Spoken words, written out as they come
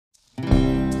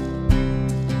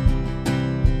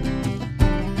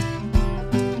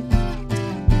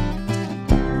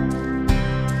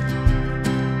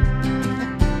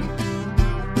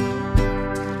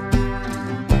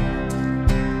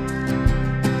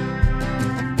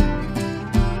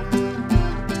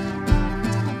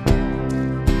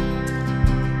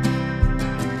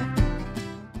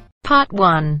Part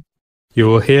 1. You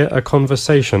will hear a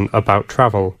conversation about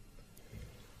travel.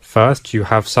 First, you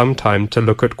have some time to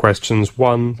look at questions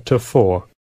 1 to 4.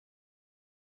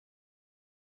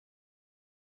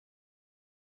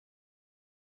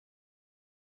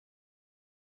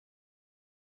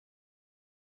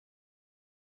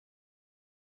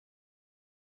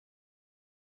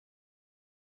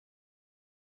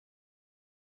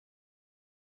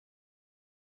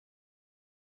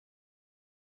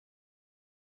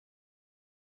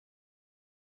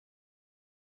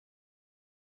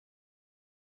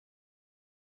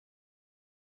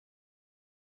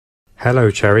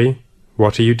 Hello, Cherry.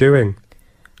 What are you doing?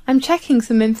 I'm checking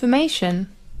some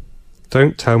information.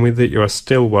 Don't tell me that you are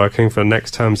still working for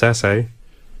next term's essay.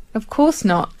 Of course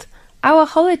not. Our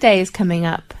holiday is coming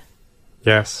up.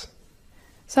 Yes.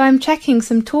 So I'm checking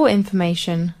some tour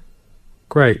information.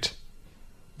 Great.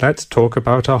 Let's talk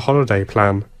about our holiday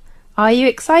plan. Are you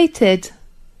excited?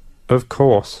 Of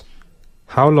course.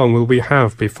 How long will we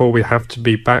have before we have to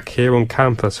be back here on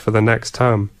campus for the next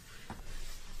term?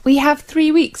 We have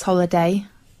 3 weeks holiday.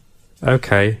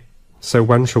 Okay. So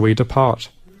when shall we depart?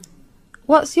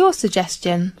 What's your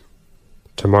suggestion?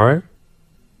 Tomorrow?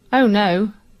 Oh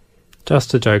no.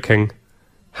 Just joking.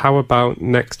 How about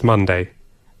next Monday?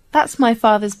 That's my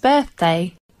father's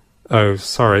birthday. Oh,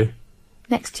 sorry.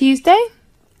 Next Tuesday?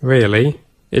 Really?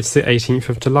 It's the 18th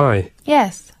of July.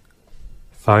 Yes.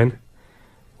 Fine.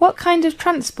 What kind of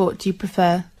transport do you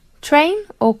prefer? Train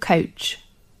or coach?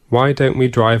 Why don't we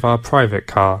drive our private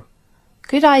car?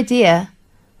 Good idea.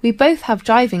 We both have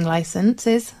driving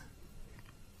licenses.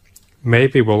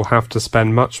 Maybe we'll have to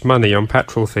spend much money on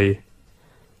petrol fee.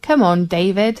 Come on,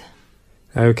 David.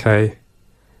 Okay.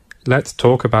 Let's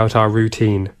talk about our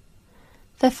routine.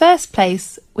 The first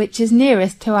place, which is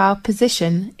nearest to our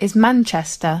position, is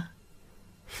Manchester.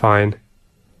 Fine.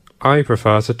 I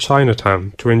prefer to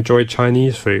Chinatown to enjoy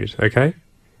Chinese food, okay?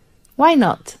 Why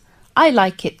not? I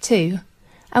like it too.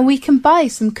 And we can buy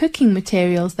some cooking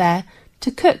materials there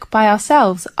to cook by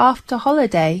ourselves after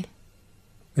holiday.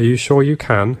 Are you sure you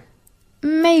can?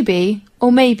 Maybe,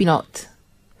 or maybe not.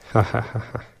 Ha ha ha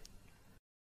ha.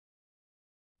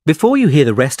 Before you hear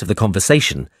the rest of the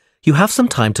conversation, you have some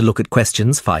time to look at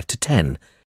questions 5 to 10.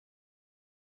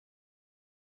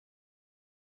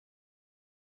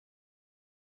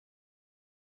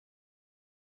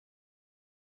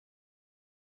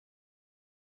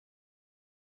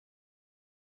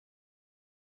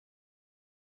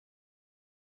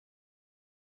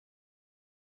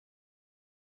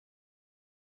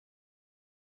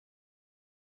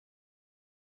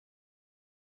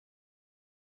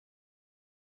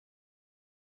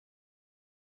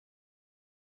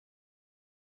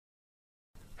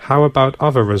 How about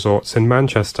other resorts in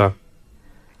Manchester?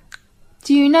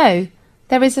 Do you know,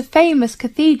 there is a famous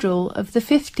cathedral of the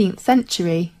 15th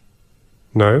century?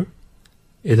 No?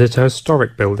 Is it a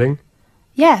historic building?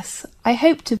 Yes, I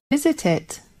hope to visit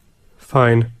it.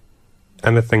 Fine.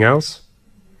 Anything else?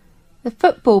 The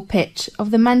football pitch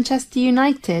of the Manchester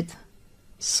United.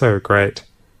 So great.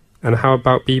 And how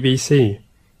about BBC?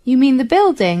 You mean the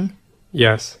building?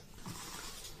 Yes.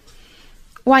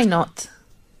 Why not?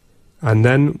 And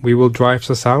then we will drive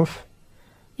to south?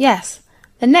 Yes,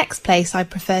 the next place I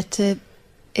prefer to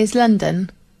is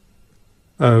London.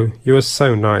 Oh, you are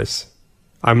so nice.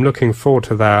 I'm looking forward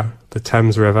to there, the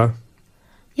Thames River.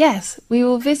 Yes, we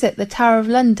will visit the Tower of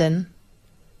London.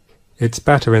 It's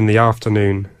better in the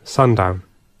afternoon, sundown.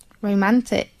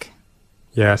 Romantic.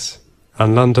 Yes,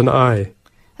 and London Eye.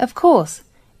 Of course,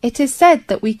 it is said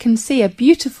that we can see a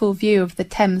beautiful view of the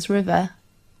Thames River.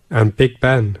 And Big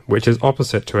Ben, which is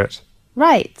opposite to it.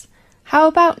 Right. How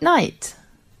about night?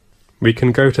 We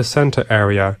can go to Centre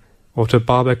Area or to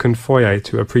Barbican Foyer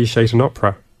to appreciate an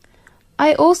opera.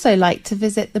 I also like to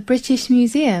visit the British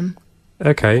Museum.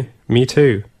 Okay, me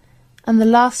too. And the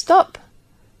last stop?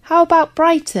 How about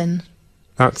Brighton?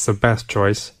 That's the best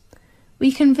choice.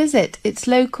 We can visit its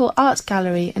local art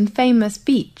gallery and famous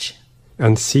beach.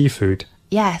 And seafood.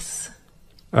 Yes.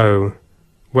 Oh,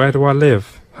 where do I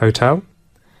live? Hotel?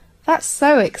 That's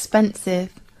so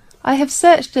expensive. I have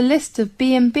searched a list of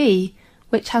B&B,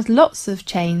 which has lots of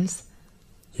chains.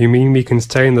 You mean we can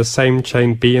stay in the same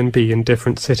chain B&B in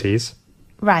different cities?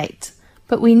 Right,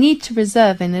 but we need to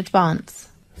reserve in advance.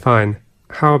 Fine.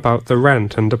 How about the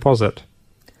rent and deposit?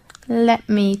 Let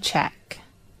me check.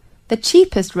 The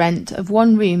cheapest rent of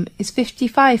one room is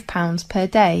 £55 per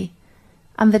day,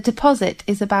 and the deposit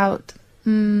is about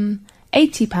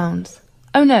 £80.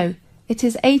 Oh no, it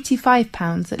is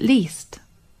 £85 at least.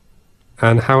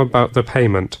 And how about the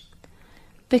payment?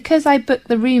 Because I booked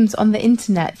the rooms on the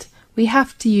internet, we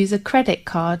have to use a credit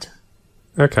card.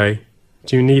 Okay.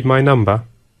 Do you need my number?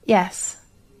 Yes.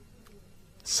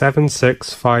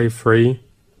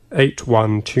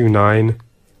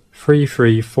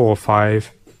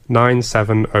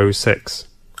 7653-8129-3345-9706.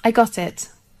 I got it.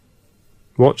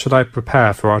 What should I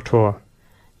prepare for our tour?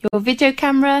 Your video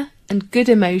camera and good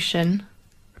emotion.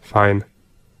 Fine.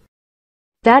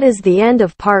 That is the end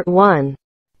of part 1.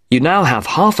 You now have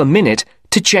half a minute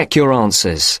to check your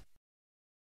answers.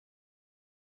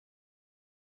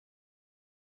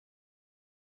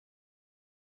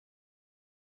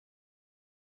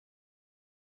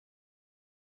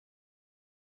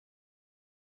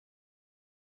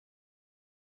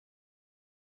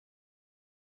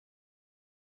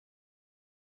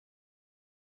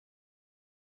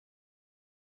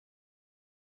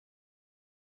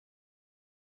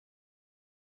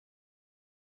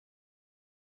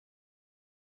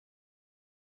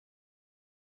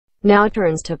 Now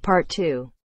turns to part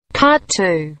 2. Part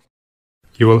 2.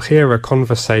 You will hear a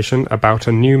conversation about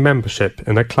a new membership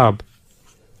in a club.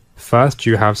 First,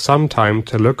 you have some time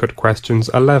to look at questions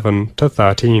 11 to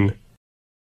 13.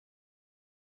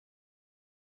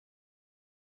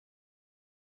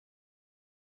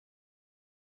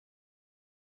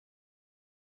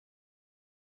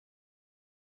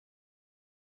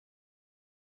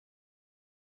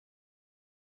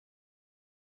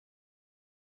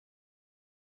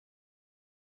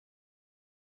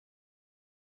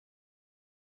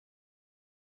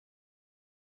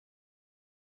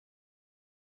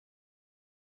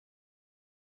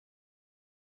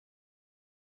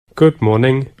 Good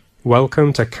morning.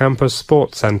 Welcome to Campus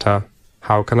Sports Centre.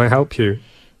 How can I help you?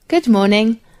 Good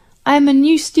morning. I am a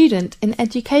new student in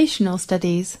educational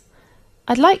studies.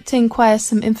 I'd like to inquire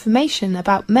some information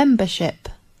about membership.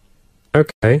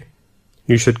 Okay.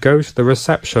 You should go to the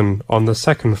reception on the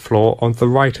second floor on the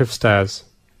right of stairs.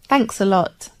 Thanks a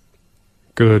lot.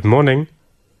 Good morning.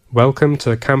 Welcome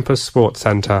to Campus Sports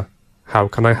Centre. How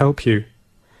can I help you?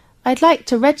 I'd like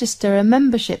to register a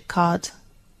membership card.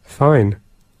 Fine.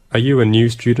 Are you a new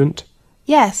student?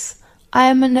 Yes, I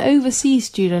am an overseas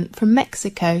student from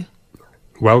Mexico.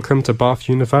 Welcome to Bath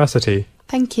University.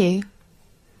 Thank you.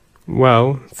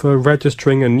 Well, for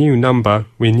registering a new number,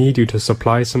 we need you to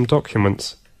supply some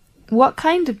documents. What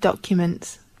kind of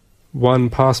documents? One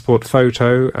passport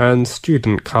photo and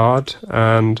student card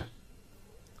and...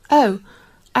 Oh,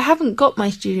 I haven't got my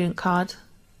student card.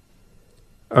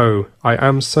 Oh, I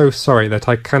am so sorry that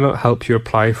I cannot help you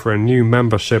apply for a new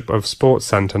membership of Sports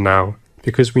Centre now,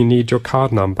 because we need your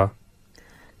card number.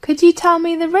 Could you tell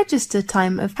me the register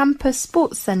time of Campus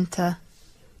Sports Centre?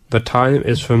 The time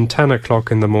is from 10 o'clock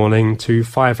in the morning to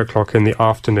 5 o'clock in the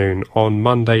afternoon on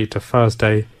Monday to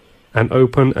Thursday, and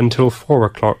open until 4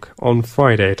 o'clock on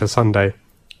Friday to Sunday.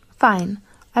 Fine.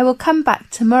 I will come back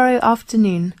tomorrow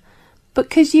afternoon. But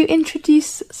could you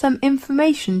introduce some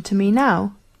information to me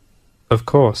now? Of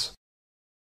course.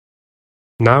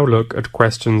 Now look at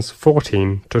questions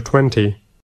 14 to 20.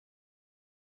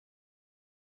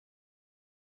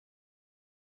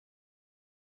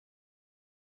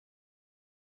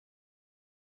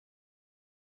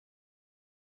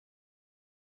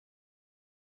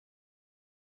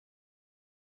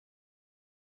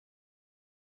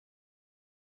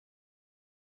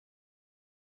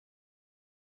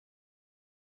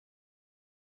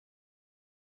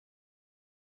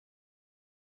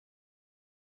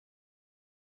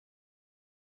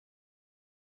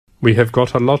 We have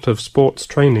got a lot of sports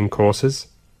training courses.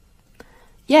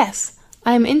 Yes,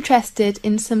 I am interested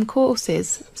in some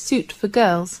courses suit for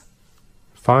girls.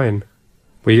 Fine.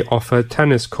 We offer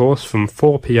tennis course from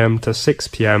 4 p.m. to 6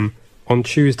 p.m. on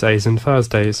Tuesdays and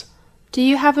Thursdays. Do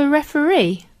you have a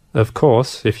referee? Of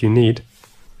course, if you need.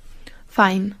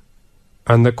 Fine.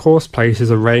 And the course place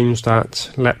is arranged at,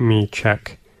 let me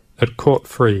check, at Court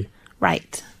 3.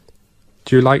 Right.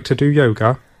 Do you like to do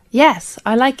yoga? Yes,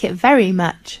 I like it very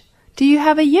much. Do you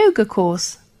have a yoga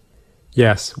course?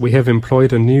 Yes, we have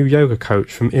employed a new yoga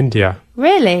coach from India.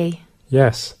 Really?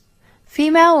 Yes.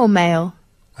 Female or male?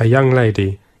 A young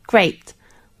lady. Great.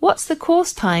 What's the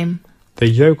course time? The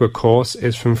yoga course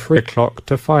is from 3 o'clock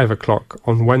to 5 o'clock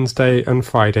on Wednesday and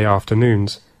Friday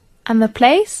afternoons. And the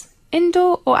place?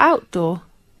 Indoor or outdoor?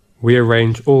 We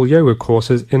arrange all yoga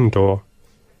courses indoor.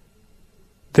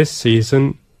 This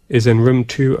season is in room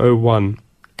 201.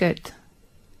 Good.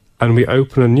 And we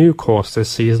open a new course this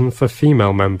season for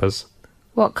female members.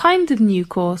 What kind of new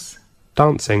course?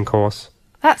 Dancing course.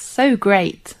 That's so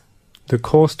great. The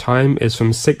course time is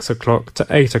from 6 o'clock to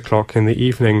 8 o'clock in the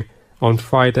evening on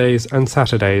Fridays and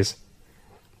Saturdays.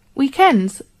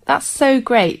 Weekends? That's so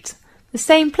great. The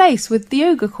same place with the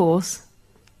yoga course?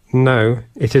 No,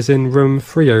 it is in room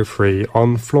 303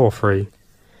 on floor 3.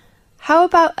 How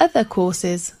about other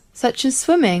courses, such as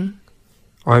swimming?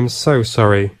 I'm so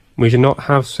sorry, we do not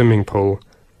have swimming pool,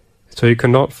 so you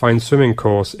cannot find swimming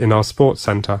course in our sports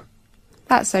centre.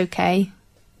 That's okay.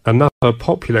 Another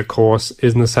popular course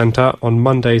in the centre on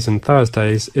Mondays and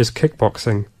Thursdays is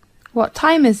kickboxing. What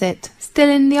time is it? Still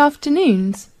in the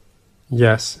afternoons?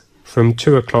 Yes, from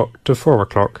 2 o'clock to 4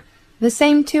 o'clock. The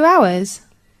same 2 hours?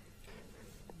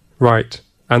 Right,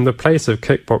 and the place of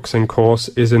kickboxing course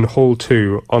is in Hall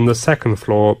 2 on the second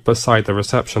floor beside the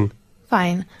reception.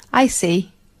 Fine, I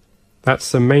see.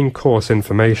 That's the main course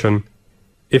information.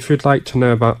 If you'd like to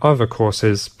know about other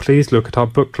courses, please look at our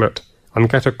booklet and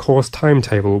get a course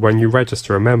timetable when you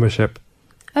register a membership.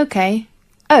 Okay.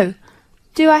 Oh,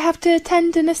 do I have to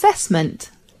attend an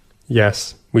assessment?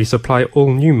 Yes, we supply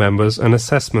all new members an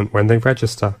assessment when they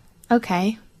register.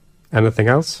 Okay. Anything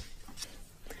else?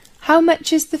 How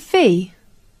much is the fee?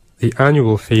 The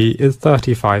annual fee is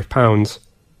 £35,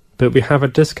 but we have a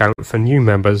discount for new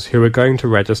members who are going to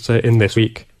register in this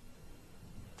week.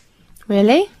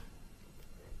 Really?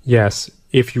 Yes,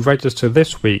 if you register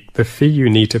this week, the fee you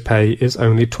need to pay is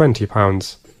only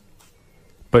 £20.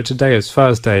 But today is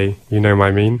Thursday, you know what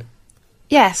I mean?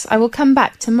 Yes, I will come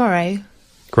back tomorrow.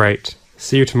 Great.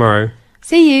 See you tomorrow.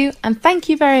 See you, and thank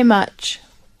you very much.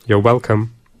 You're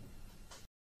welcome.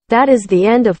 That is the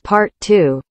end of part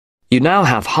 2. You now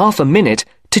have half a minute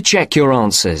to check your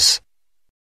answers.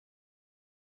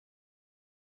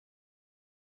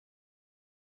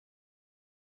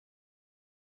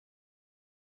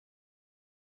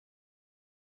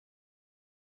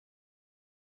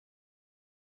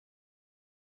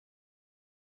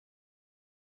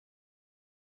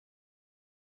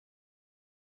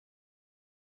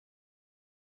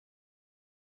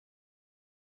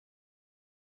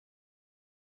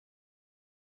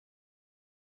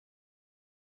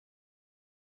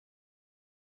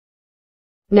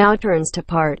 Now turns to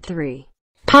part 3.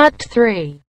 Part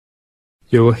 3.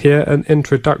 You'll hear an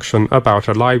introduction about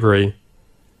a library.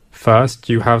 First,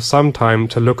 you have some time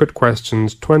to look at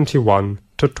questions 21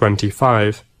 to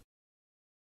 25.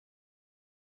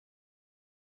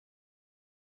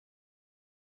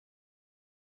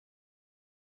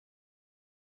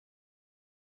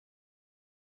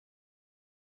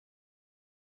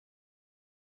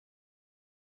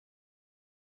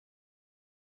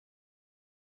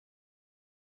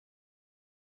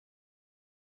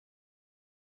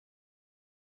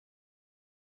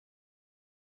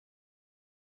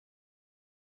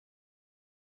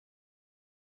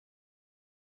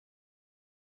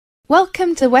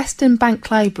 Welcome to Western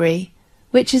Bank Library,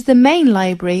 which is the main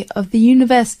library of the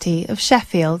University of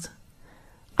Sheffield.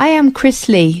 I am Chris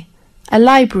Lee, a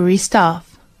library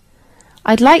staff.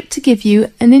 I'd like to give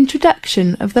you an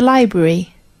introduction of the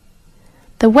library.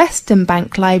 The Western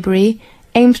Bank Library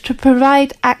aims to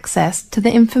provide access to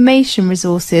the information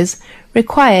resources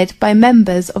required by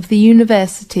members of the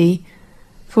university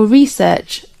for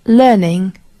research,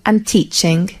 learning and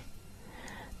teaching.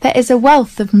 There is a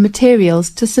wealth of materials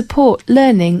to support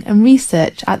learning and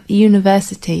research at the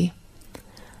university.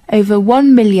 Over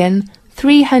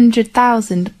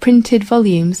 1,300,000 printed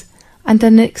volumes and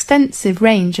an extensive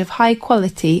range of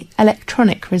high-quality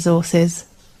electronic resources.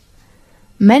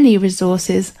 Many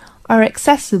resources are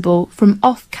accessible from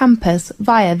off-campus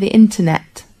via the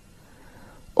Internet.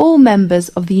 All members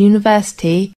of the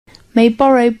university may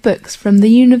borrow books from the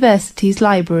university's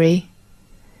library.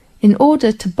 In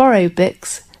order to borrow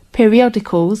books,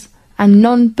 periodicals and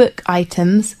non-book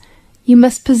items, you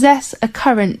must possess a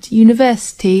current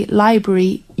university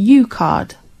library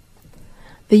U-card.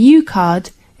 The U-card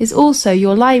is also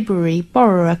your library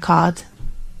borrower card.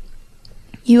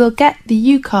 You will get the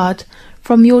U-card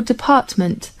from your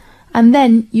department and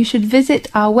then you should visit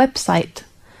our website.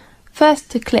 First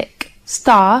to click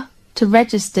star to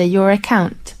register your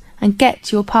account and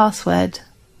get your password.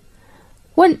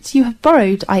 Once you have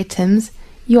borrowed items,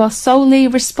 you are solely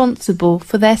responsible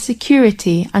for their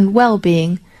security and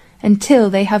well-being until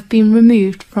they have been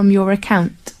removed from your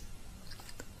account.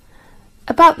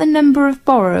 About the number of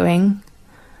borrowing,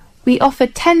 we offer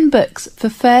 10 books for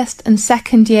first and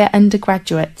second year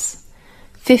undergraduates,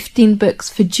 15 books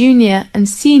for junior and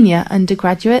senior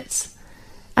undergraduates,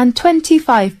 and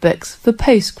 25 books for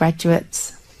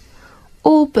postgraduates.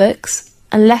 All books,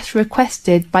 unless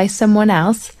requested by someone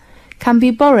else, can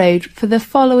be borrowed for the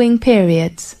following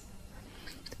periods.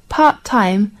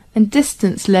 Part-time and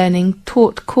distance learning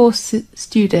taught course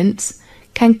students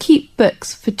can keep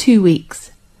books for 2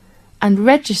 weeks, and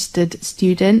registered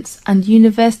students and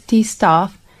university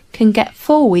staff can get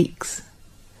 4 weeks.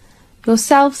 Your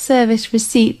self-service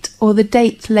receipt or the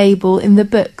date label in the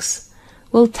books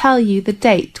will tell you the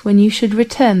date when you should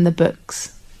return the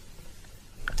books.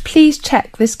 Please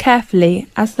check this carefully,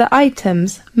 as the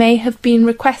items may have been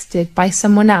requested by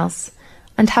someone else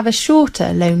and have a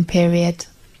shorter loan period.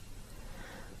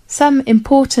 Some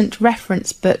important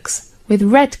reference books with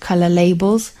red colour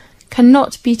labels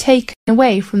cannot be taken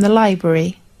away from the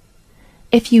library.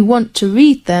 If you want to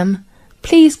read them,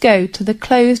 please go to the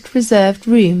closed reserved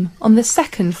room on the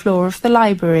second floor of the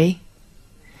library.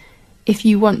 If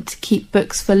you want to keep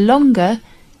books for longer,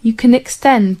 you can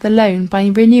extend the loan by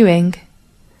renewing.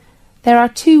 There are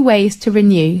two ways to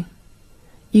renew.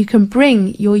 You can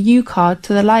bring your U-card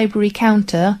to the library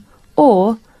counter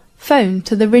or phone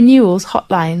to the renewals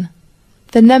hotline.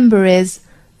 The number is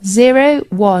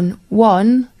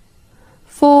 011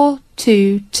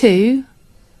 422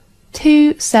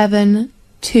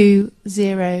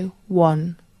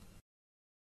 27201.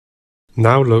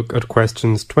 Now look at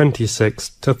questions 26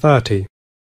 to 30.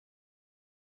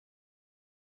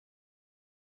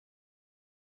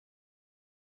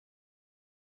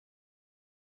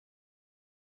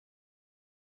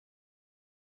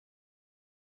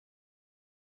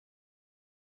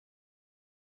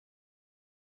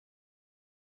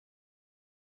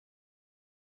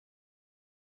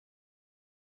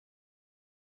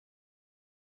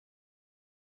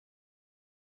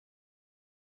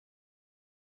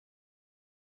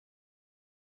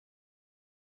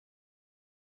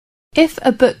 If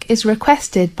a book is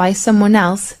requested by someone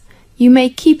else, you may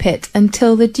keep it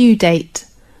until the due date,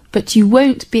 but you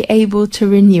won't be able to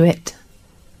renew it.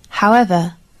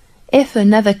 However, if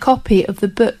another copy of the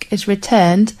book is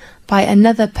returned by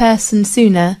another person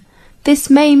sooner, this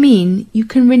may mean you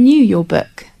can renew your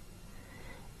book.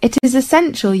 It is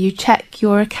essential you check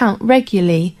your account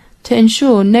regularly to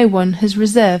ensure no one has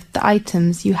reserved the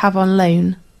items you have on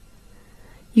loan.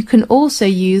 You can also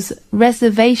use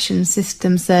reservation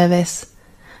system service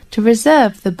to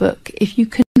reserve the book if you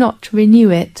cannot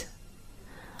renew it.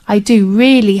 I do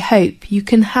really hope you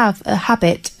can have a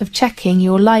habit of checking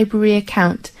your library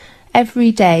account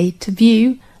every day to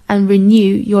view and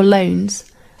renew your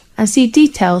loans and see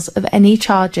details of any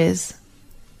charges.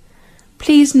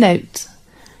 Please note,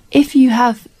 if you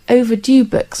have overdue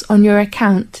books on your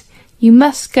account, you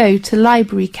must go to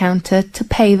library counter to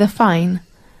pay the fine.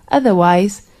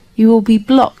 Otherwise, you will be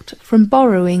blocked from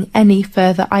borrowing any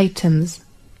further items.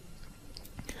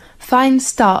 Fines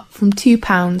start from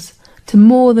 £2 to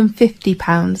more than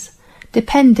 £50,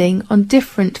 depending on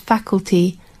different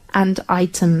faculty and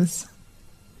items.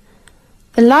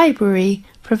 The library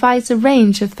provides a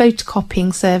range of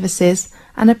photocopying services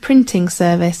and a printing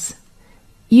service.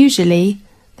 Usually,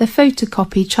 the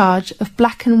photocopy charge of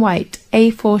black and white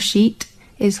A4 sheet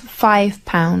is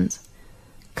 £5.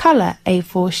 Colour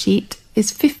A4 sheet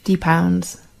is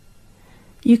 £50.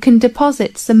 You can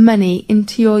deposit some money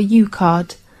into your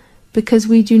U-card because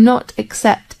we do not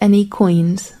accept any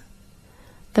coins.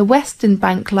 The Western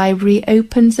Bank Library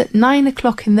opens at 9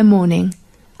 o'clock in the morning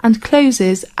and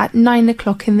closes at 9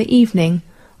 o'clock in the evening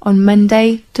on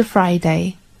Monday to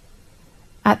Friday.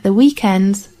 At the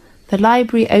weekends, the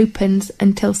library opens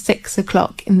until 6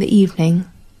 o'clock in the evening.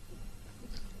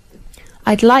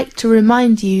 I'd like to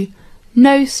remind you,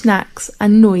 no snacks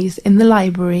and noise in the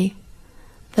library.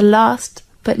 The last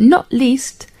but not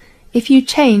least, if you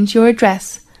change your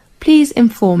address, please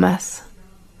inform us.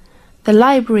 The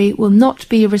library will not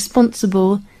be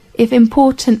responsible if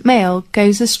important mail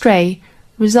goes astray,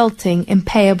 resulting in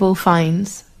payable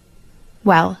fines.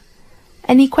 Well,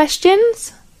 any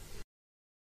questions?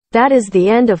 That is the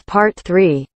end of part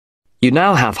 3. You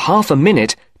now have half a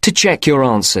minute to check your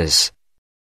answers.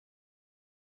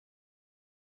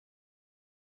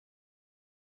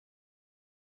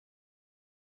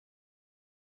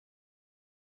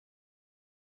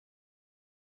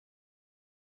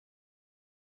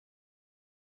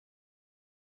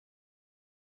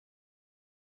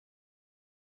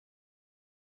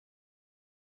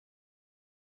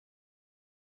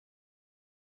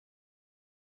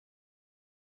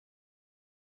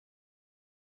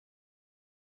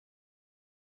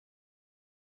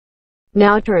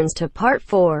 Now turns to part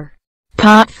 4.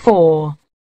 Part 4.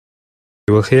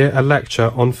 You will hear a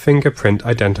lecture on fingerprint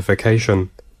identification.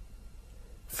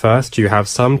 First, you have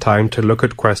some time to look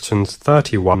at questions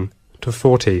 31 to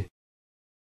 40.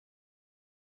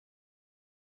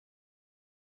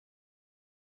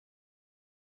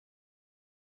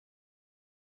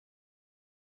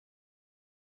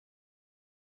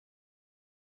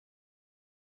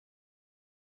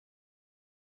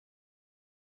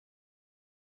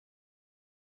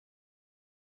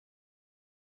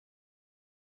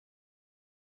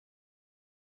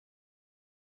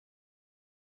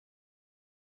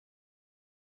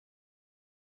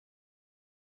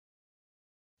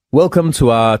 Welcome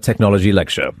to our technology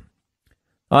lecture.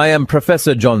 I am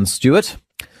Professor John Stewart.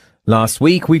 Last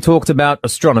week we talked about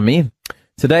astronomy.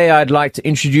 Today I'd like to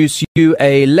introduce you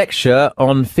a lecture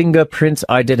on fingerprint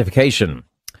identification.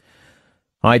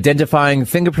 Identifying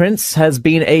fingerprints has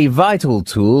been a vital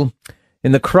tool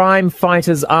in the crime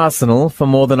fighter's arsenal for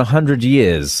more than 100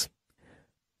 years.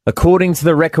 According to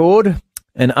the record,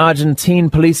 an Argentine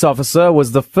police officer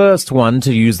was the first one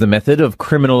to use the method of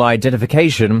criminal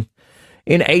identification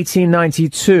in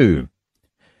 1892.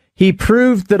 He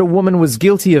proved that a woman was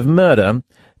guilty of murder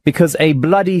because a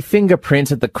bloody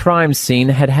fingerprint at the crime scene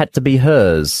had to be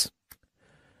hers.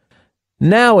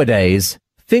 Nowadays,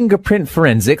 fingerprint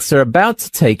forensics are about to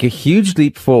take a huge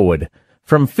leap forward,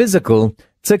 from physical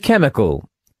to chemical.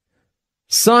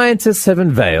 Scientists have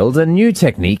unveiled a new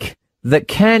technique that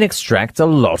can extract a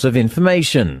lot of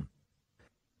information.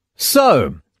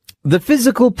 So, the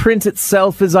physical print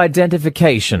itself is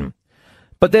identification.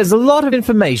 But there's a lot of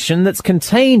information that's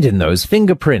contained in those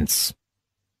fingerprints.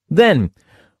 Then,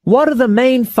 what are the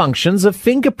main functions of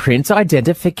fingerprint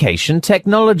identification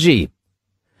technology?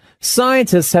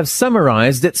 Scientists have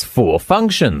summarized its 4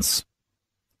 functions.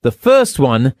 The first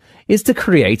one is to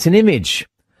create an image,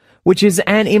 which is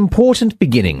an important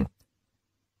beginning.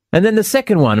 And then the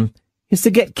second one is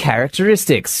to get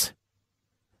characteristics.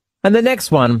 And the next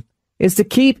one is to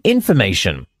keep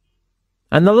information.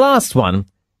 And the last one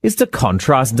is to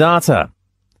contrast data.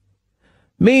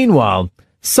 Meanwhile,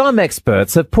 some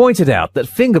experts have pointed out that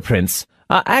fingerprints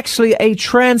are actually a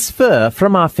transfer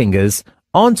from our fingers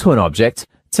onto an object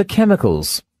to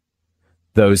chemicals.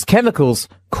 Those chemicals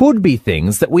could be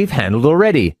things that we've handled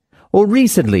already, or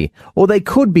recently, or they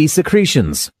could be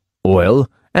secretions, oil,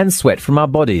 and sweat from our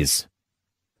bodies.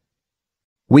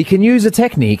 We can use a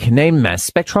technique named mass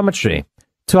spectrometry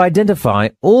to identify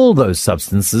all those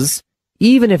substances,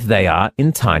 even if they are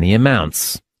in tiny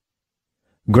amounts.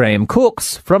 Graham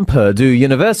Cooks from Purdue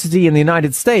University in the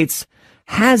United States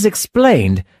has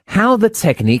explained how the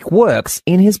technique works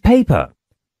in his paper.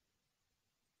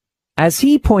 As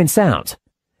he points out,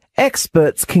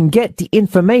 experts can get the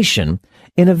information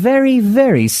in a very,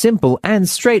 very simple and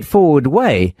straightforward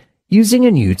way using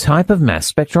a new type of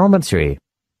mass spectrometry.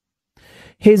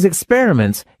 His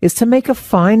experiment is to make a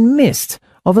fine mist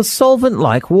of a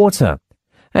solvent-like water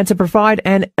and to provide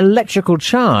an electrical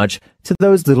charge to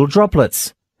those little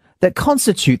droplets that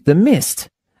constitute the mist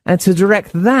and to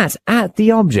direct that at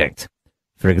the object,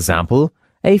 for example,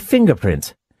 a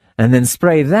fingerprint, and then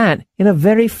spray that in a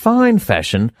very fine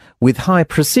fashion with high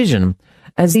precision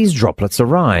as these droplets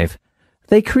arrive.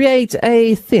 They create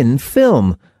a thin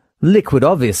film, liquid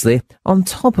obviously, on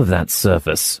top of that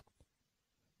surface.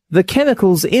 The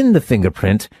chemicals in the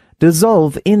fingerprint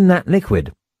dissolve in that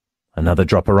liquid. Another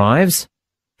drop arrives,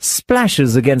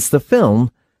 splashes against the film,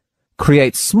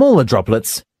 creates smaller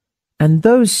droplets, and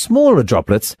those smaller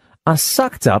droplets are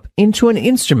sucked up into an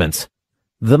instrument,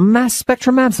 the mass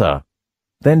spectrometer,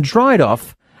 then dried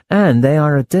off, and they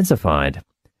are identified.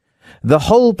 The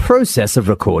whole process of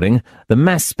recording the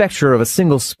mass spectra of a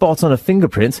single spot on a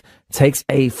fingerprint takes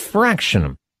a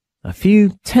fraction, a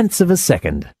few tenths of a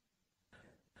second.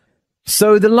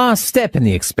 So the last step in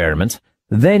the experiment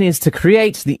then is to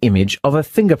create the image of a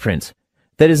fingerprint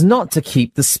that is not to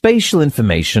keep the spatial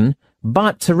information,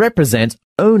 but to represent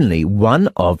only one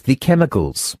of the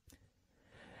chemicals.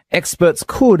 Experts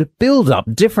could build up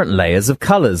different layers of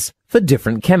colors for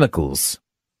different chemicals.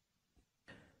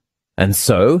 And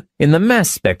so, in the mass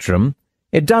spectrum,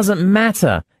 it doesn't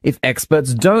matter if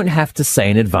experts don't have to say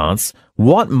in advance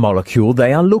what molecule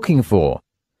they are looking for.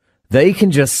 They can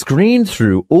just screen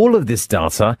through all of this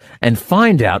data and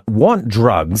find out what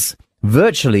drugs,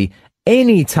 virtually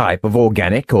any type of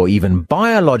organic or even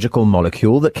biological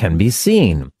molecule that can be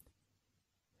seen.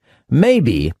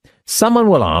 Maybe someone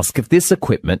will ask if this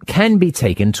equipment can be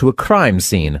taken to a crime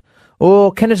scene,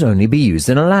 or can it only be used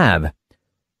in a lab?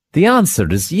 The answer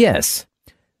is yes.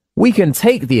 We can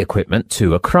take the equipment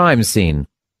to a crime scene.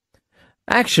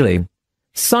 Actually,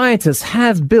 scientists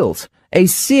have built a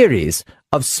series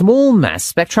of small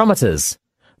mass spectrometers,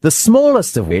 the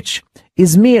smallest of which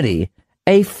is merely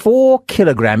a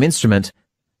 4-kilogram instrument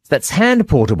that's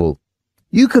hand-portable.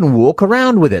 You can walk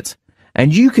around with it,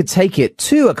 and you could take it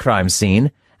to a crime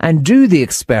scene and do the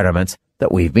experiment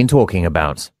that we've been talking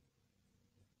about.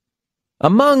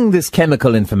 Among this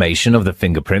chemical information of the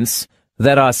fingerprints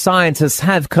that our scientists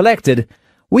have collected,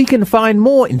 we can find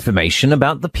more information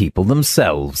about the people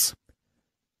themselves.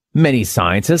 Many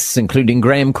scientists, including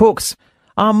Graham Cooks,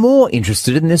 are more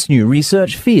interested in this new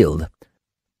research field.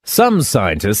 Some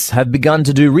scientists have begun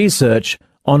to do research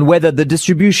on whether the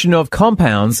distribution of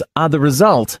compounds are the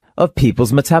result of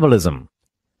people's metabolism.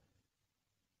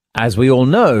 As we all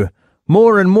know,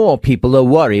 more and more people are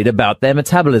worried about their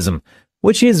metabolism,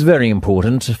 which is very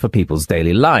important for people's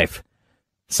daily life.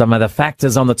 Some other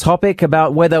factors on the topic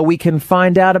about whether we can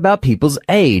find out about people's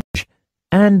age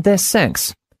and their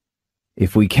sex.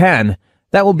 If we can,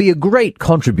 that will be a great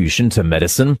contribution to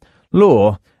medicine,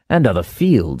 law, and other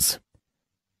fields.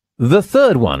 The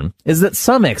third one is that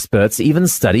some experts even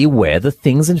study where the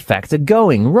things in fact are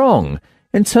going wrong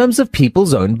in terms of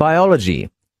people's own biology.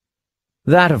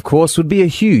 That, of course, would be a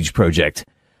huge project,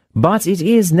 but it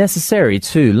is necessary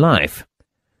to life.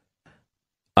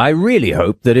 I really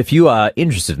hope that if you are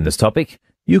interested in this topic,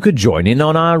 you could join in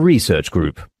on our research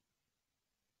group.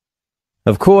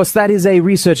 Of course, that is a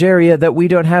research area that we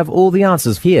don't have all the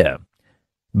answers here,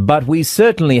 but we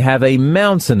certainly have a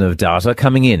mountain of data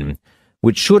coming in,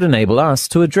 which should enable us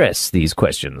to address these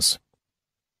questions.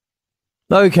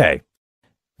 Okay,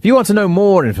 if you want to know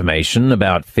more information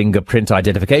about fingerprint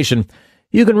identification,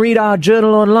 you can read our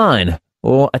journal online,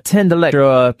 or attend a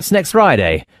lecture next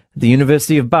Friday at the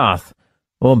University of Bath,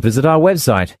 or visit our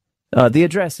website. The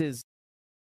address is...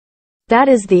 That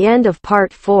is the end of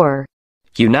part 4.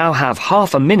 You now have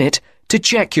half a minute to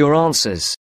check your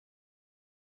answers.